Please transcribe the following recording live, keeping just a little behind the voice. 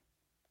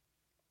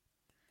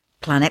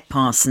Planet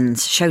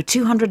Parsons, show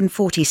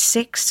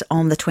 246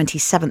 on the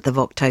 27th of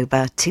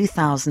October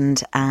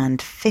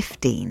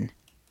 2015.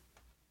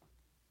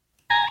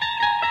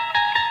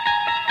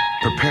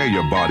 Prepare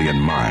your body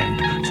and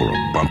mind for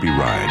a bumpy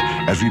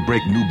ride as we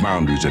break new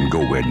boundaries and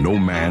go where no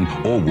man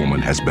or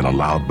woman has been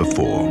allowed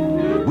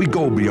before. We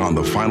go beyond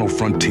the final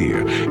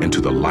frontier into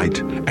the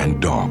light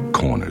and dark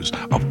corners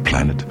of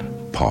Planet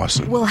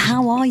Parsons. Well,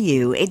 how are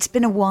you? It's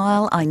been a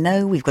while. I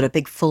know we've got a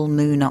big full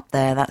moon up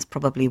there. That's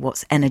probably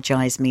what's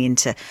energized me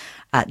into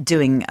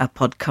doing a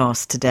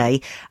podcast today.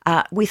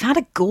 We've had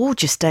a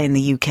gorgeous day in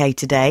the UK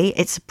today.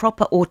 It's a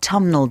proper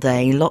autumnal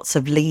day. Lots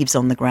of leaves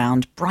on the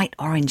ground, bright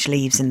orange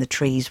leaves in the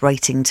trees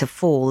waiting to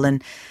fall.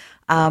 And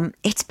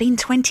it's been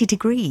 20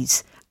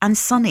 degrees and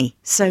sunny.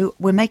 So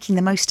we're making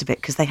the most of it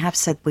because they have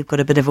said we've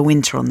got a bit of a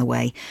winter on the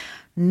way.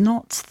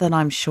 Not that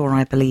I'm sure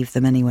I believe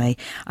them anyway.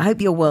 I hope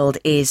your world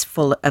is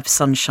full of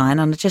sunshine,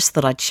 and I just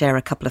thought I'd share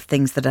a couple of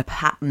things that have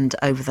happened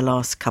over the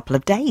last couple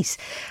of days.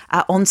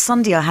 On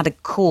Sunday, I had a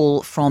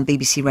call from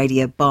BBC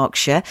Radio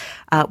Berkshire,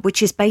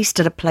 which is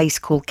based at a place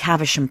called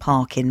Caversham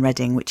Park in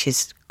Reading, which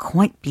is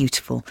quite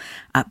beautiful,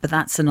 but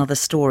that's another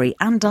story.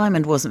 Anne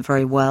Diamond wasn't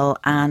very well,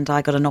 and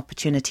I got an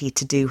opportunity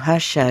to do her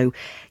show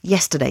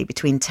yesterday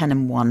between 10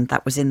 and 1.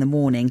 That was in the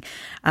morning,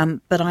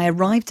 but I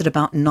arrived at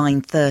about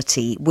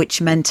 9:30,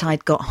 which meant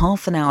I'd got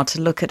half an hour to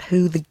look at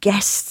who the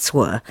guests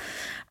were.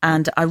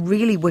 And I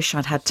really wish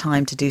I'd had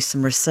time to do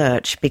some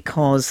research,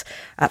 because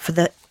for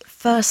the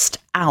first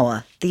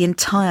hour, the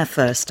entire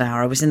first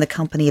hour, I was in the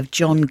company of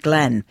John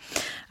Glenn,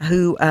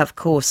 who, of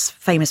course,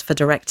 famous for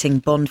directing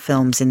Bond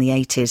films in the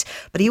 80s,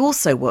 but he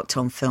also worked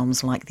on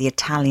films like The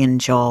Italian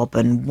Job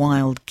and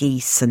Wild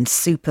Geese and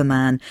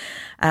Superman.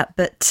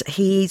 But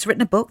he's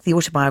written a book, the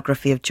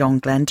autobiography of John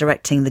Glenn,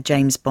 directing the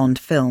James Bond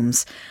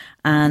films,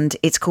 and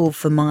it's called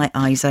For My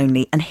Eyes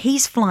Only. And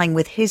he's flying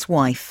with his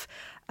wife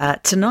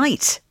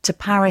tonight to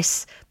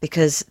Paris,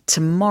 because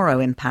tomorrow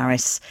in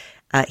Paris,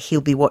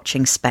 he'll be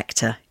watching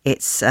Spectre.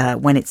 It's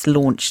when it's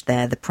launched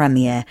there, the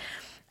premiere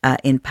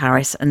in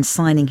Paris, and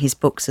signing his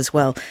books as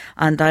well.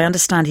 And I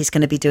understand he's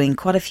going to be doing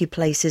quite a few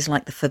places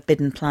like the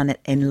Forbidden Planet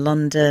in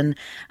London,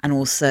 and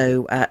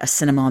also a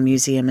cinema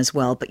museum as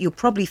well. But you'll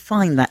probably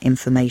find that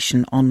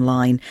information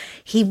online.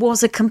 He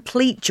was a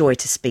complete joy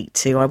to speak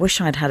to. I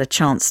wish I'd had a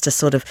chance to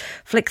sort of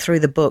flick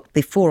through the book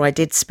before I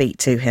did speak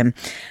to him.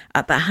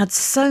 But had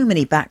so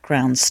many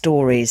background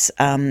stories.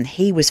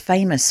 He was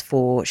famous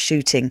for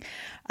shooting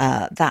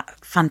that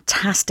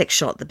fantastic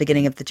shot at the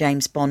beginning of the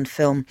James Bond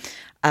film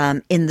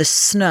in the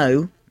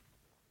snow,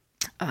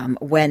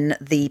 when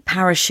the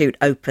parachute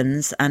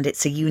opens and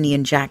it's a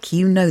Union Jack.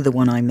 You know the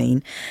one I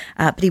mean.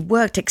 But he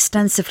worked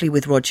extensively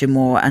with Roger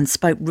Moore and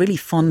spoke really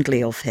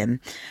fondly of him.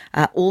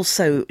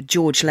 Also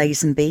George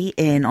Lazenby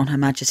in On Her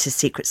Majesty's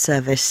Secret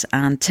Service,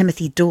 and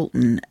Timothy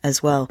Dalton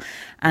as well.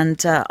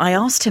 And I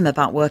asked him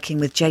about working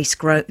with Grace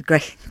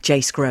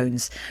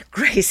Jones.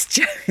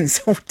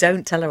 Oh,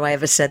 don't tell her I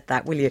ever said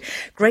that, will you?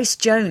 Grace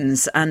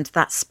Jones, and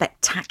that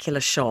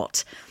spectacular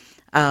shot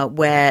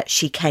where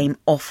she came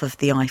off of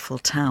the Eiffel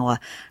Tower.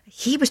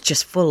 He was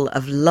just full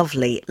of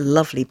lovely,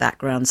 lovely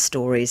background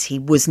stories. He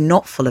was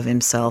not full of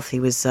himself. He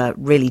was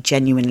really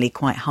genuinely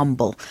quite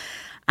humble.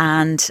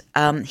 And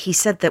he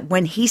said that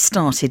when he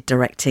started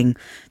directing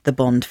the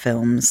Bond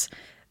films,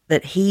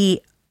 that he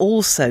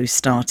also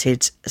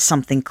started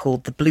something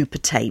called the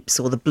blooper tapes,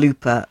 or the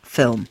blooper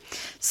film.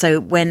 So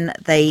when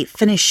they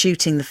finished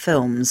shooting the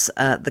films,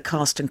 the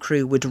cast and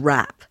crew would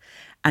wrap.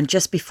 And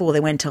just before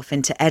they went off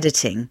into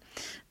editing,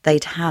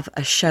 they'd have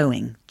a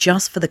showing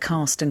just for the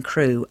cast and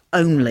crew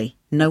only.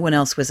 No one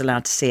else was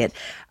allowed to see it,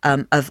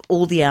 of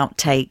all the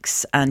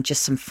outtakes and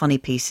just some funny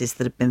pieces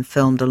that had been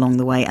filmed along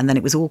the way. And then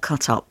it was all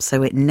cut up,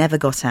 so it never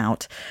got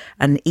out.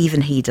 And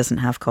even he doesn't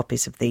have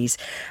copies of these.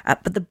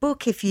 But the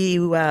book, if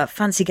you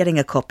fancy getting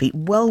a copy,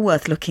 well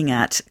worth looking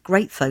at.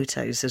 Great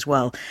photos as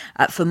well.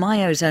 For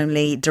My Eyes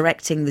Only,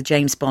 directing the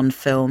James Bond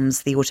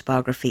films, the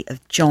autobiography of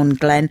John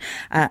Glenn.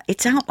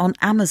 It's out on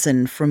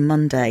Amazon from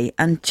Monday,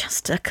 and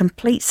just a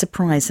complete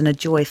surprise and a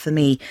joy for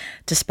me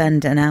to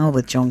spend an hour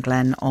with John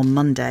Glenn on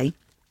Monday.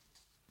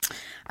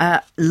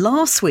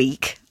 Last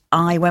week,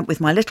 I went with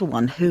my little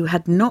one who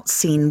had not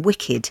seen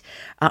Wicked.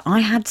 I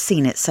had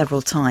seen it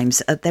several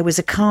times. There was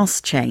a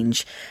cast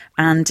change.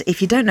 And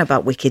if you don't know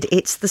about Wicked,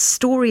 it's the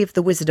story of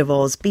The Wizard of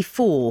Oz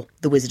before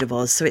The Wizard of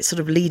Oz. So it's sort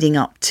of leading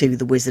up to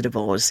The Wizard of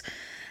Oz.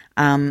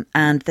 And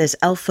there's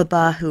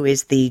Elphaba, who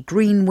is the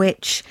Green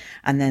Witch.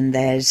 And then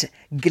there's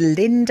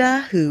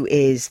Glinda, who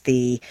is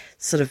the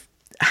sort of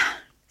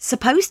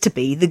supposed to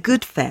be the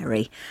good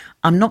fairy.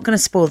 I'm not going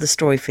to spoil the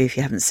story for you if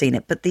you haven't seen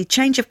it, but the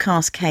change of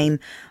cast came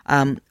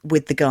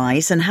with the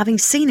guys, and having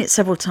seen it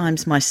several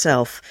times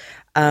myself,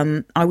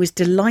 I was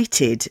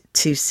delighted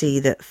to see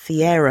that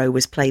Fiyero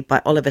was played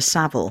by Oliver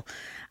Saville,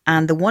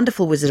 and the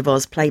wonderful Wizard of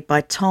Oz played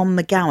by Tom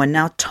McGowan.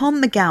 Now,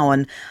 Tom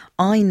McGowan,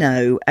 I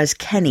know as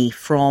Kenny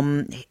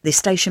from the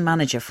station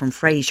manager from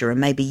Frasier, and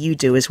maybe you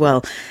do as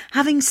well.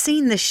 Having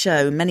seen this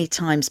show many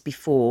times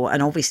before,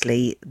 and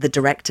obviously the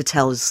director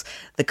tells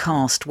the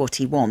cast what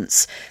he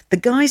wants, the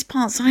guys'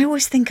 parts I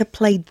always think are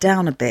played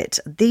down a bit.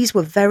 These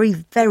were very,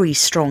 very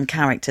strong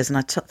characters, and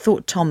I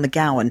thought Tom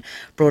McGowan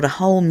brought a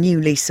whole new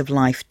lease of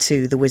life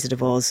to the Wizard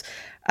of Oz.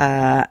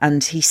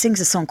 And he sings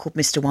a song called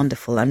Mr.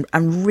 Wonderful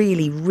and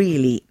really,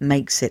 really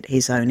makes it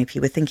his own. If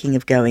you were thinking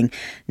of going,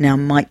 now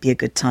might be a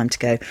good time to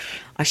go.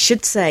 I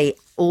should say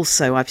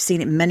also, I've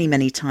seen it many,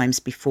 many times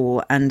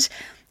before, and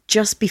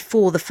just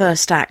before the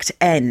first act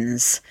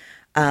ends,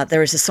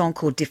 there is a song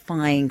called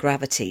Defying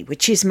Gravity,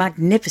 which is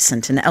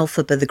magnificent, and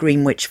Elphaba the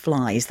Green Witch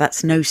flies.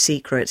 That's no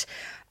secret.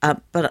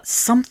 But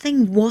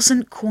something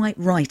wasn't quite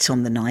right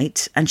on the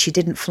night, and she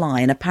didn't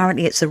fly, and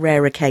apparently it's a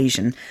rare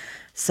occasion.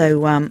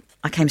 So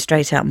I came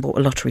straight out and bought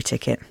a lottery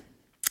ticket.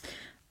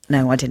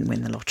 No, I didn't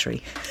win the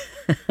lottery.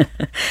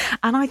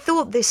 And I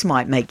thought this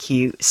might make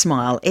you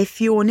smile. If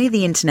you're near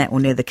the internet or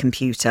near the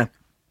computer,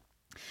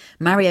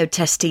 Mario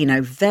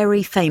Testino,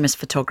 very famous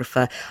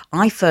photographer.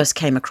 I first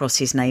came across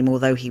his name,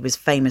 although he was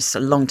famous a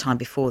long time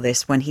before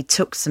this, when he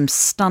took some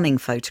stunning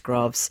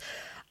photographs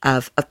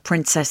of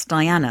Princess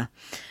Diana.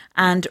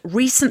 And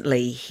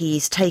recently,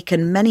 he's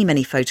taken many,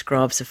 many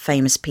photographs of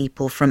famous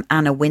people, from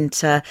Anna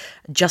Wintour,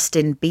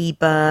 Justin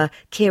Bieber,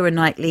 Keira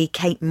Knightley,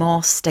 Kate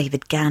Moss,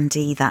 David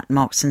Gandy, that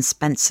Marks and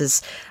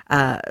Spencer's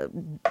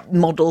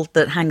model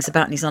that hangs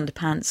about in his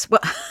underpants.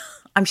 Well,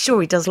 I'm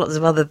sure he does lots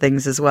of other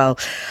things as well.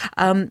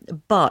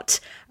 But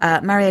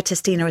Mario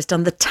Testino has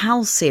done the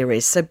Towel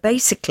series. So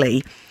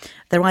basically,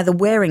 they're either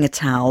wearing a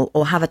towel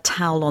or have a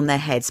towel on their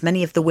heads.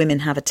 Many of the women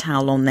have a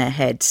towel on their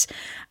heads.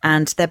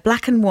 And they're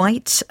black and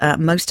white,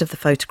 most of the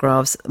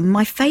photographs.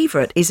 My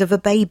favourite is of a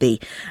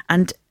baby.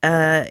 And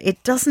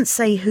it doesn't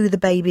say who the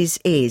baby's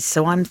is.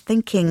 So I'm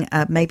thinking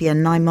maybe a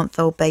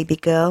 9-month-old baby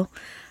girl.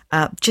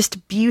 Just a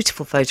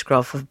beautiful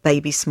photograph of a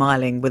baby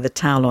smiling with a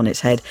towel on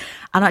its head.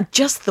 And I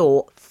just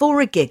thought,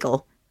 for a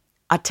giggle,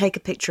 I'd take a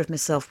picture of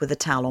myself with a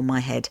towel on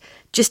my head,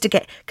 just to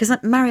get, because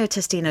Mario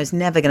Testino is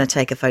never going to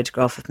take a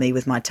photograph of me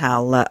with my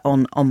towel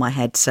on my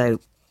head,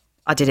 so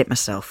I did it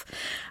myself.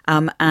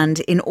 And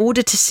in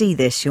order to see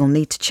this, you'll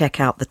need to check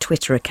out the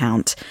Twitter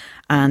account.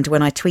 And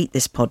when I tweet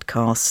this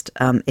podcast,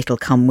 it'll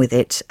come with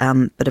it.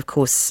 But of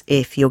course,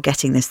 if you're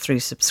getting this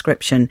through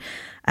subscription,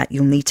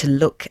 you'll need to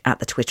look at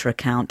the Twitter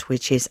account,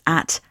 which is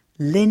at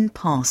Lynn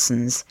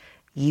Parsons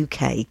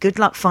UK. Good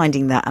luck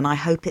finding that, and I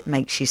hope it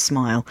makes you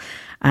smile.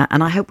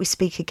 And I hope we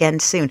speak again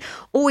soon.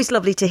 Always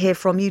lovely to hear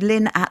from you,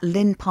 Lynn at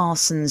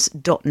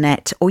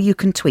lynnparsons.net, or you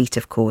can tweet,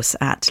 of course,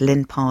 at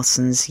Lynn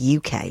Parsons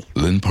UK.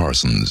 Lynn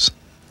Parsons.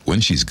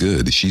 When she's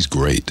good, she's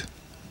great.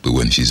 But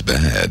when she's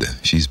bad,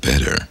 she's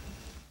better.